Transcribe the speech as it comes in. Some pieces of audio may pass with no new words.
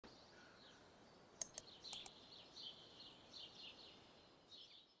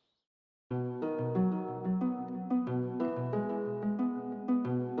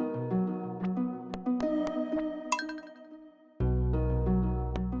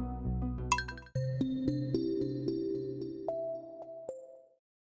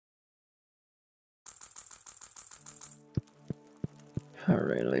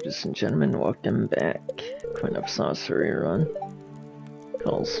Alright, ladies and gentlemen, welcome back. Queen of Sorcery run.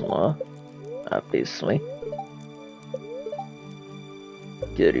 Coleslaw, obviously.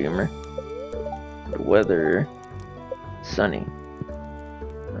 Good humor. The weather, sunny.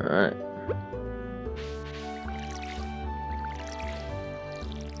 Alright.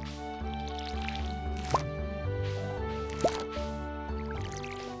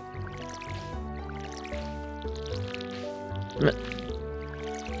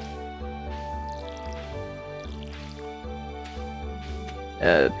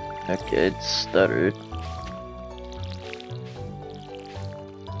 Okay, it stuttered.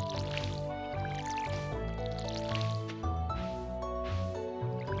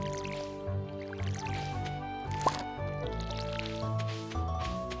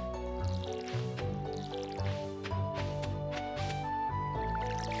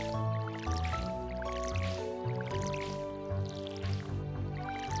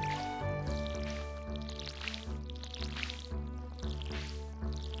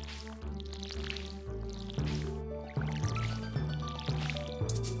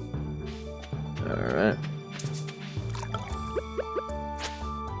 Alright.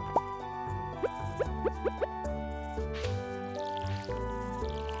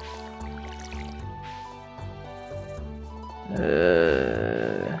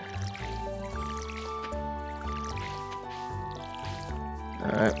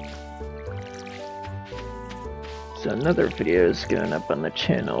 Alright. So another video is going up on the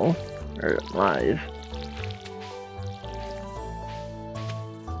channel, or live.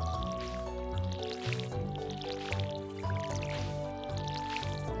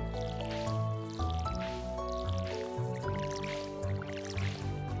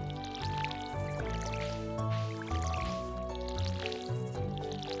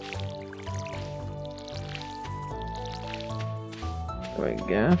 There we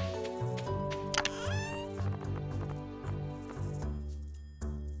go.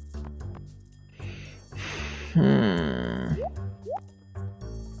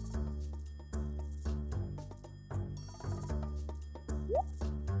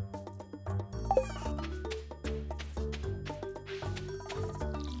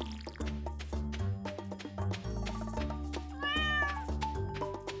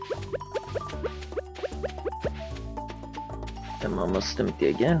 I'm almost empty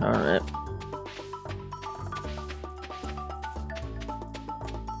again, alright.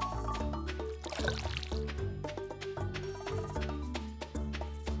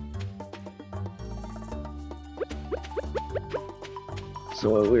 So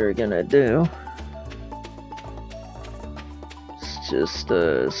what we're gonna do is just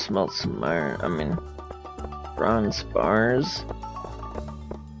smelt some iron, bronze bars.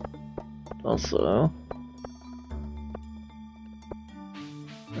 Also,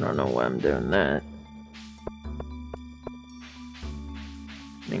 I don't know why I'm doing that.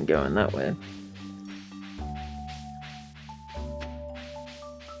 Going that way.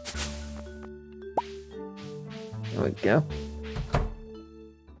 There we go.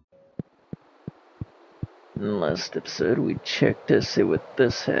 In the last episode, we checked to see what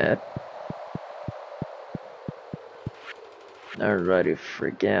this had. I already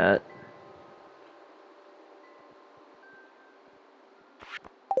forgot.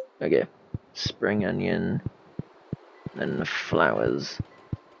 Okay, spring onion, and the flowers.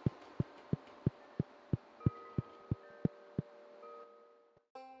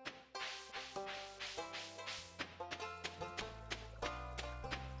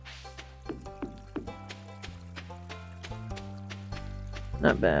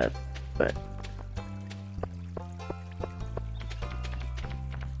 Not bad, but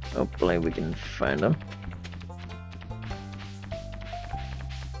hopefully we can find them.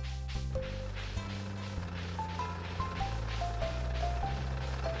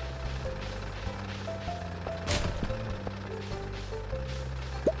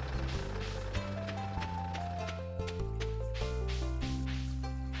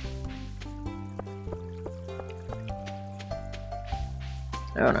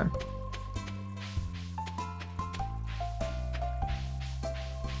 Hold on.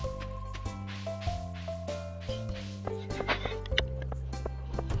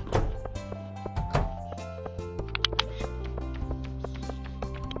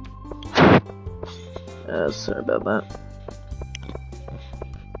 Sorry about that.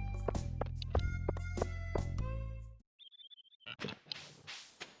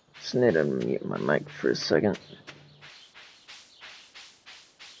 Just need to mute my mic for a second.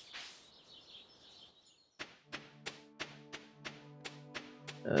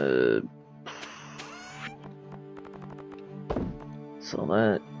 So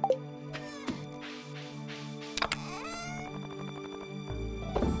that.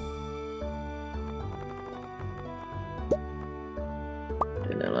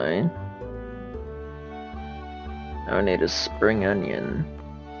 Dandelion. Now I need a spring onion.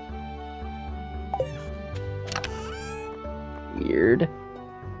 Weird.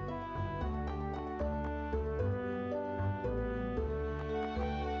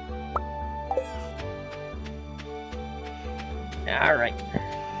 Alright.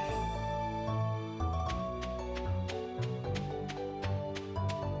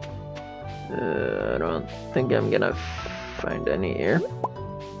 I don't think I'm gonna find any here.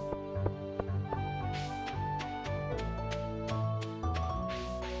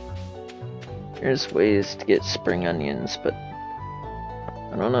 There's ways to get spring onions, but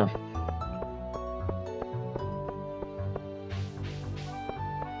I don't know.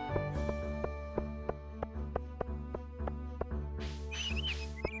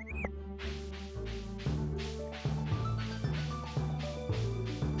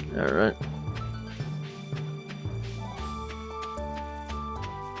 Alright.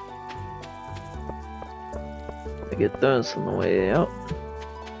 I get those on the way out.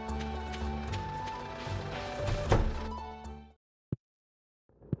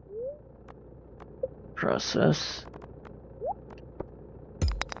 Process.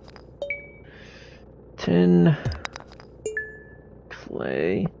 Tin.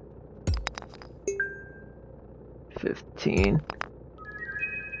 Clay. 15.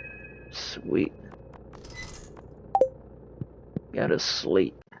 Sweet. Got a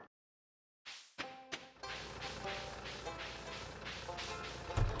slate.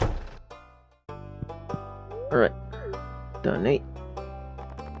 Alright. Donate.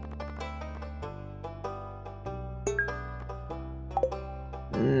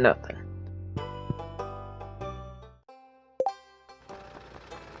 Nothing.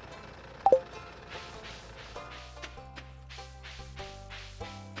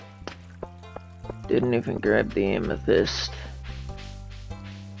 Didn't even grab the amethyst.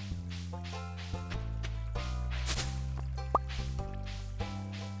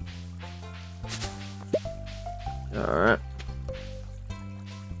 Alright.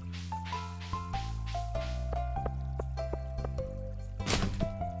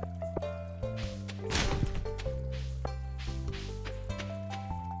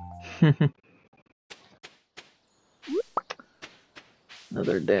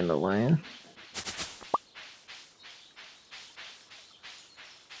 Another dandelion.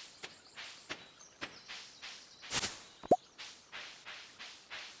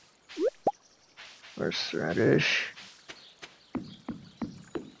 Horseradish.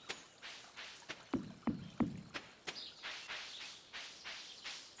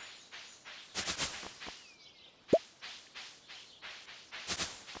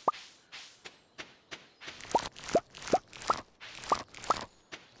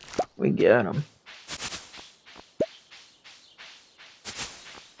 We got him.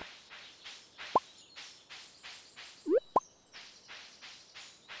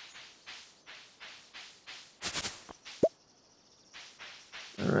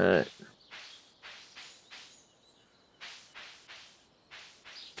 All right.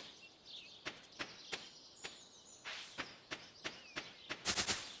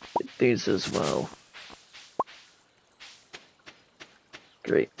 Get these as well.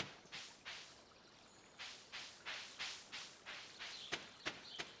 Great.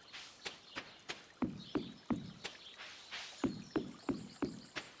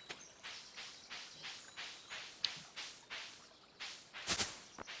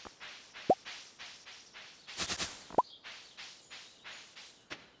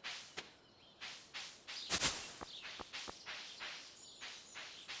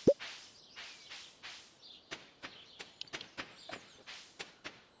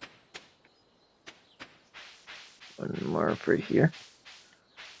 One more for here.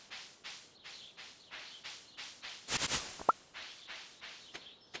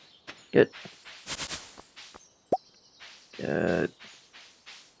 Good. Good.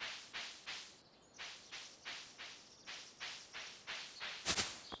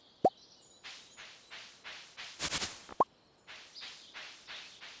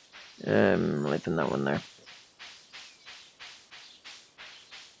 I'm leaving that one there.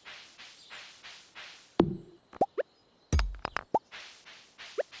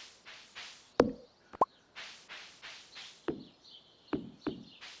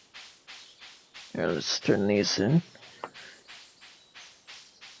 Here, let's turn these in.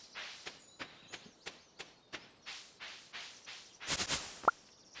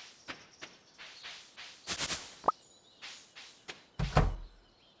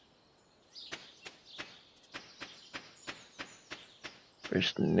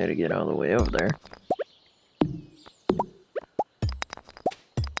 First, I need to get all the way over there.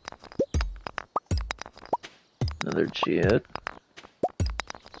 Another jet.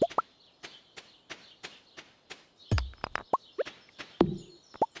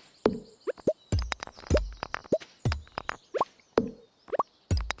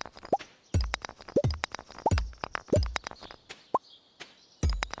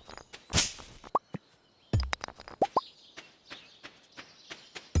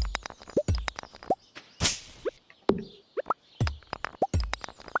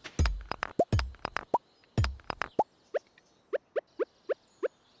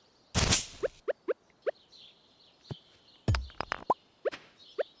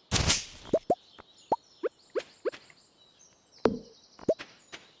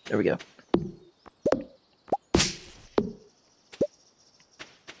 There we go.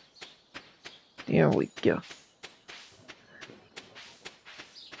 There we go.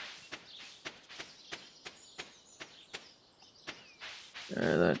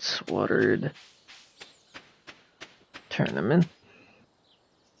 That's watered. Turn them in.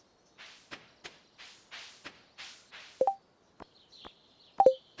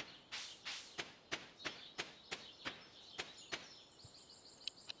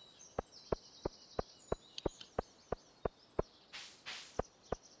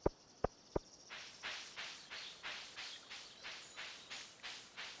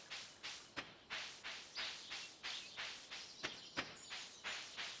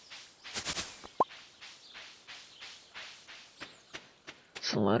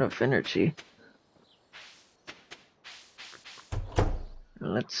 It's a lot of energy.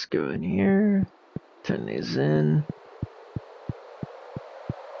 Let's go in here, turn these in,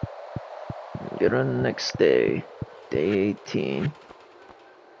 and get on the next day, day 18.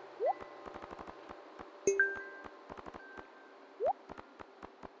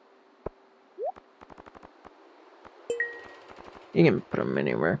 You can put them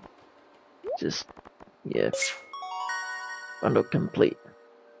anywhere. Just, yeah. Bundle complete.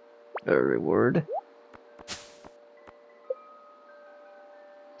 A reward.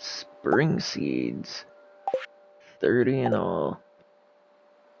 Spring seeds. 30 in all.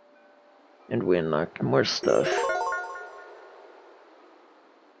 And we unlocked more stuff.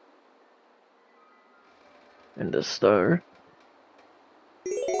 And the star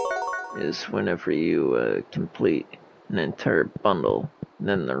is whenever you complete an entire bundle,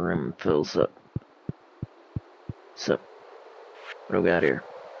 then the room fills up. So, what do we got here?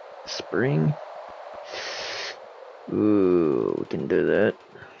 Spring. Ooh, we can do that.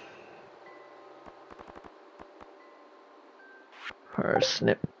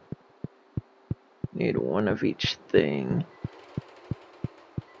 Parsnip. Need one of each thing.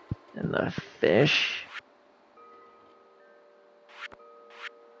 And the fish.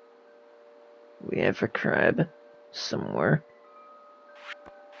 We have a crab somewhere.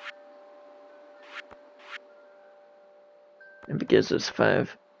 And because it's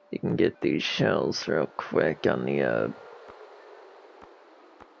 5, you can get these shells real quick on the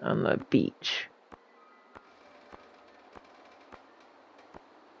beach.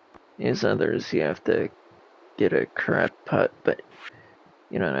 These others you have to get a crab pot, but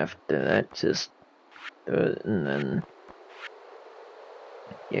you don't have to do that, just do it and then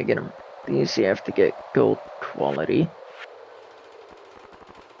you get them. These you have to get gold quality.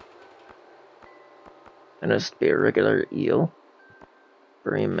 And this to be a regular eel,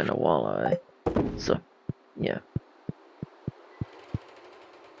 bream, and a walleye. So, yeah.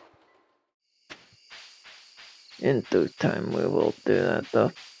 In due time we will do that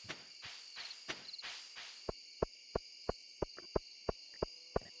though.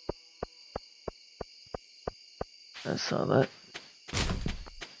 I saw that.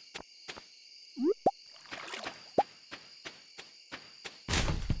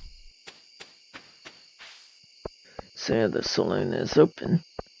 So yeah, the saloon is open.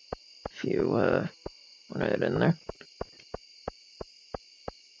 If you want to head in there.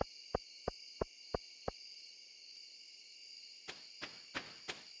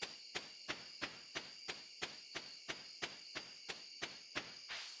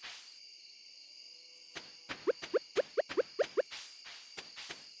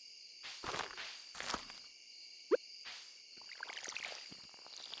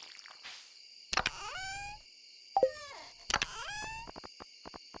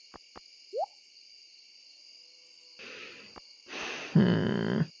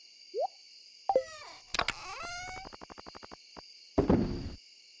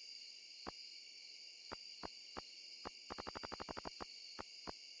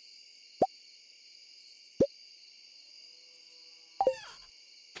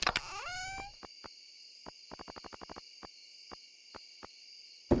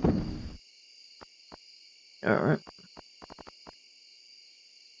 Alright.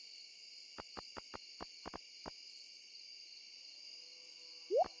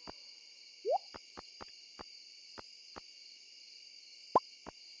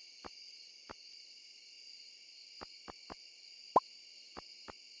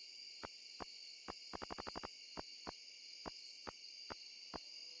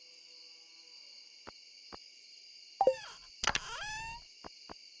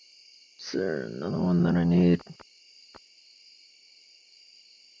 Is there another one that I need?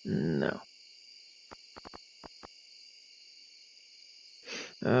 No.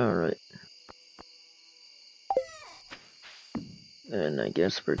 Alright. And I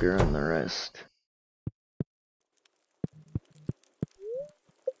guess we're growing the rest.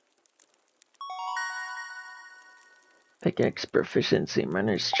 Pickaxe proficiency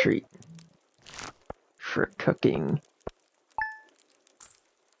minus treat. For cooking.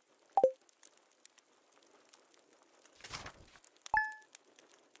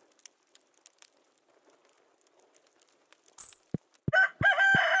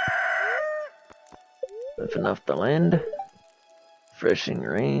 If enough to land. Freshing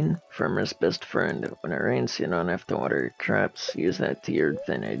rain, farmer's best friend. When it rains, you don't have to water your crops. Use that to your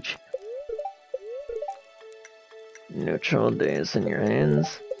advantage. Neutral days in your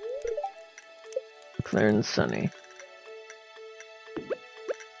hands. Clear and sunny.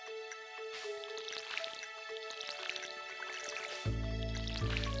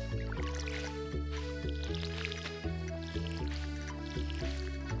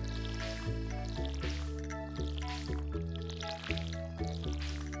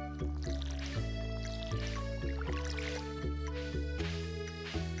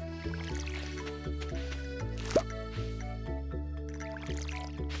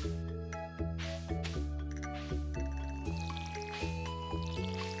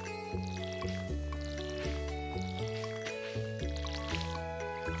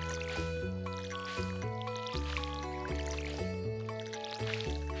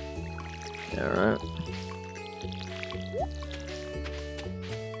 Alright.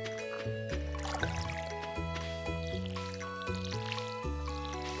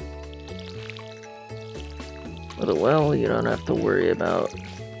 With a well, you don't have to worry about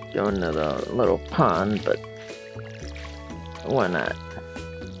going to the little pond, but why not?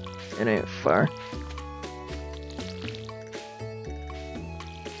 It ain't far.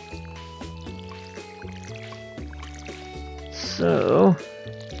 So...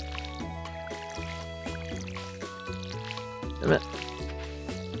 damn it.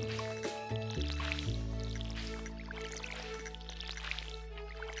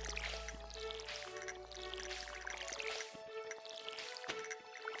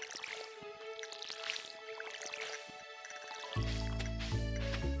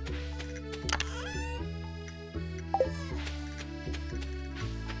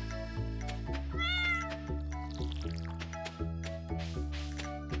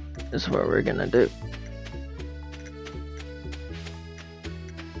 This is what we're gonna do.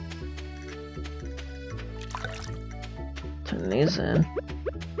 Turn these in.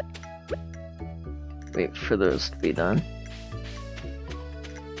 Wait for those to be done.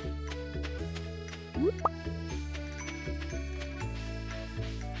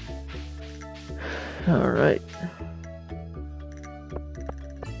 Alright.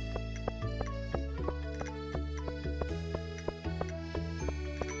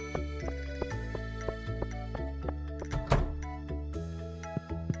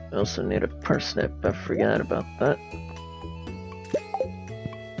 I also need a parsnip, I forgot about that.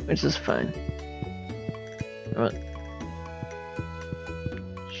 Which is fine. What?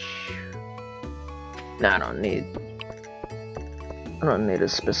 No, I don't need a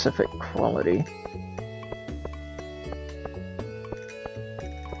specific quality.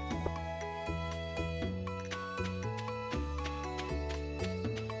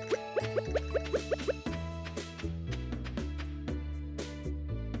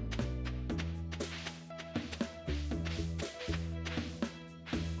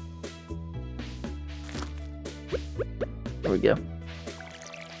 There we go.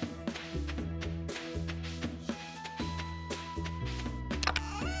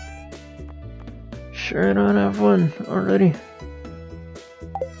 Sure I don't have one already.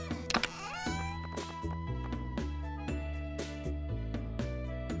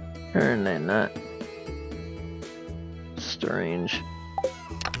 Apparently not. Strange.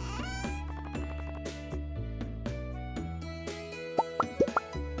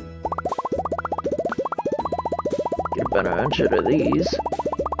 Get about 100 of these.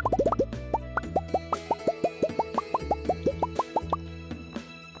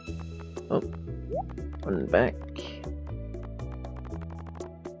 Oh, wasn't bad.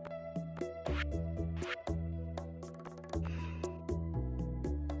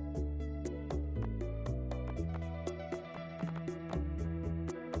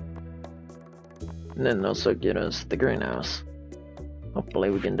 And then also get us the greenhouse.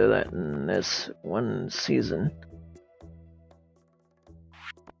 Hopefully we can do that in this one season.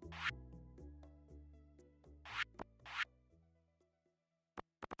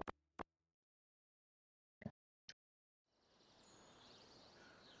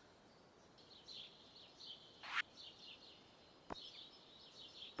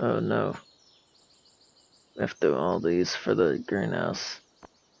 Oh no. We have to do all these for the greenhouse.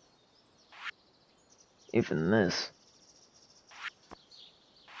 Even this.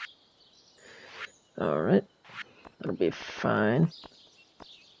 Alright. That'll be fine.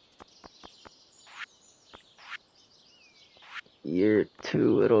 Year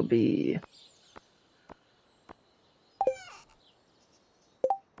 2 it'll be.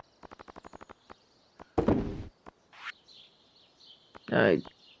 I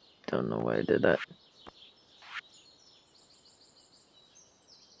don't know why I did that.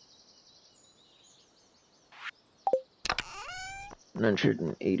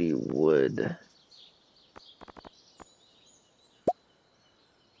 $180 wood.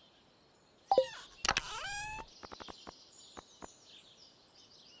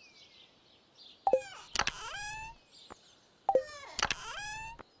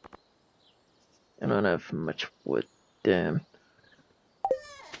 I don't have much wood. Damn.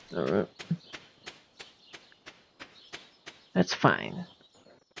 Alright. That's fine.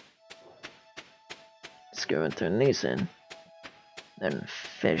 Let's go and turn these in. Then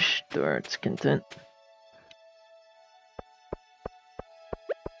fish to our heart's content.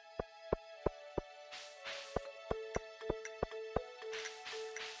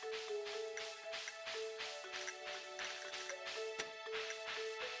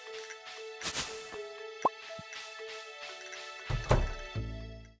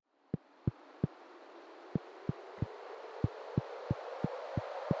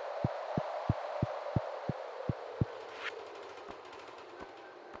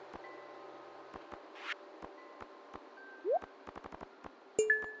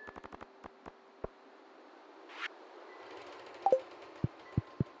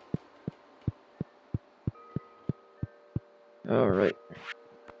 Alright.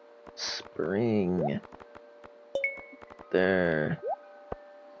 Spring. There.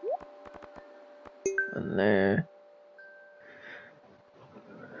 And there.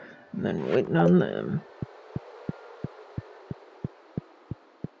 And then waiting on them.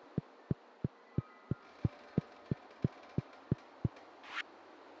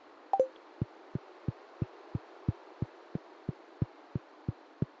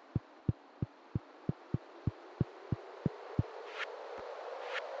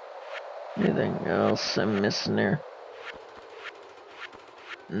 Anything else I'm missing there?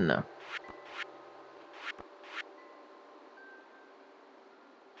 No.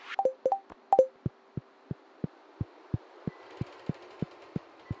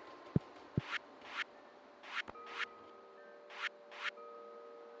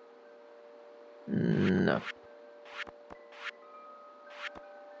 No.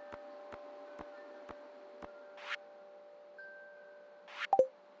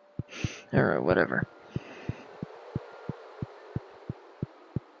 Alright, whatever.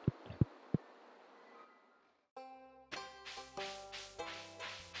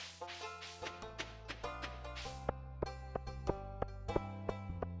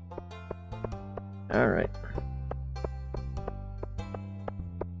 Alright.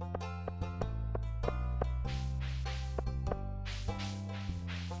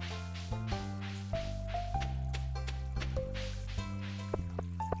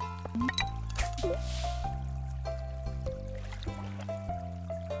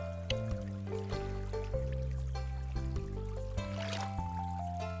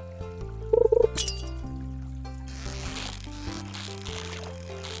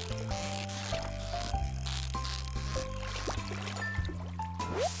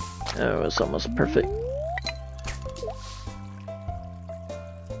 Oh, it's almost perfect.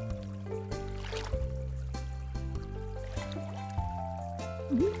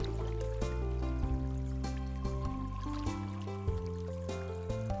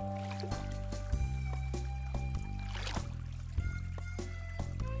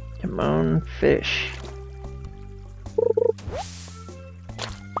 Come on, fish.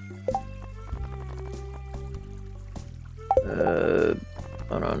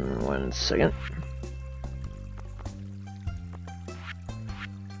 Hold on 1 second.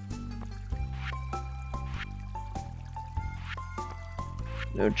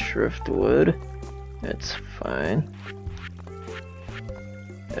 No driftwood. That's fine.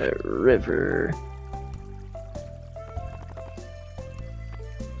 A river.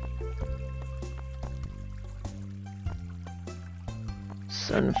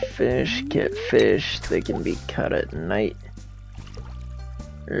 Sunfish, catfish, they can be caught at night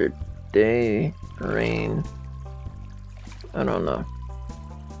or day, rain. I don't know.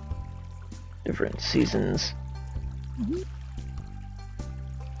 Different seasons.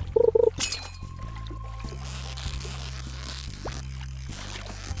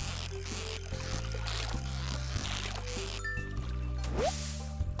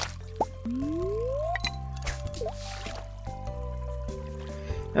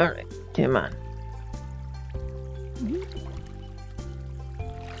 Alright, come on.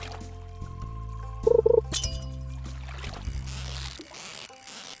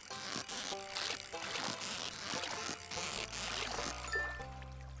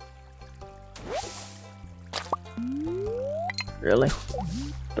 Really?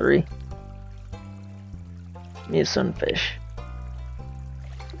 3? Me a sunfish.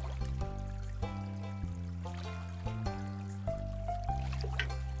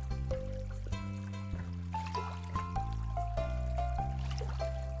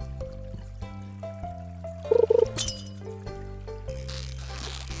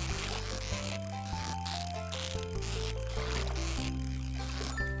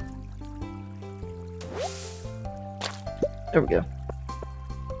 There we go.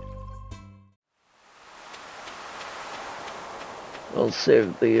 I'll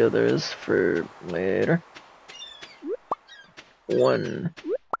save the others for later. 1,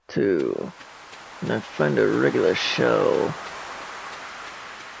 2. And I find a regular shell.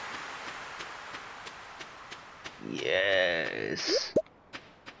 Yes.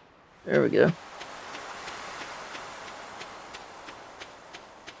 There we go.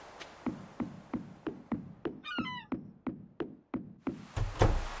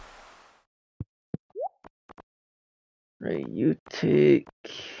 Right, you take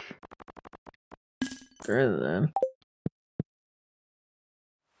 3 of them.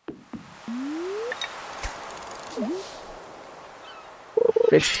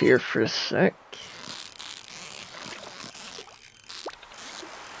 Fish here for a sec.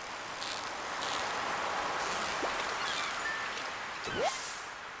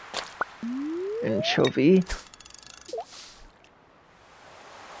 Anchovy.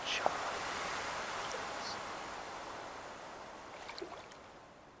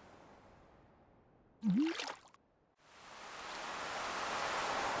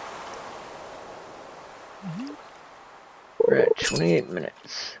 We're at 28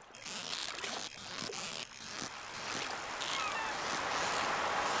 minutes.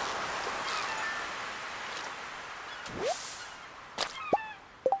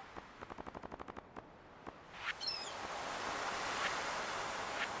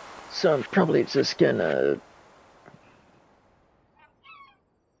 So I'm probably just gonna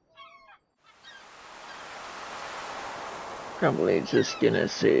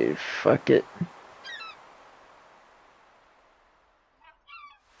say fuck it.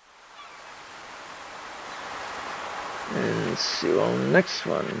 And see you on the next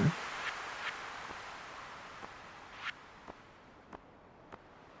one.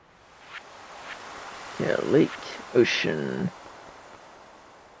 Yeah, lake, ocean.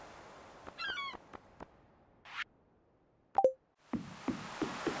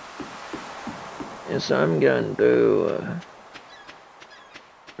 Yes, I'm gonna do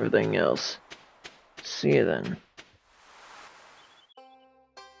everything else. See you then.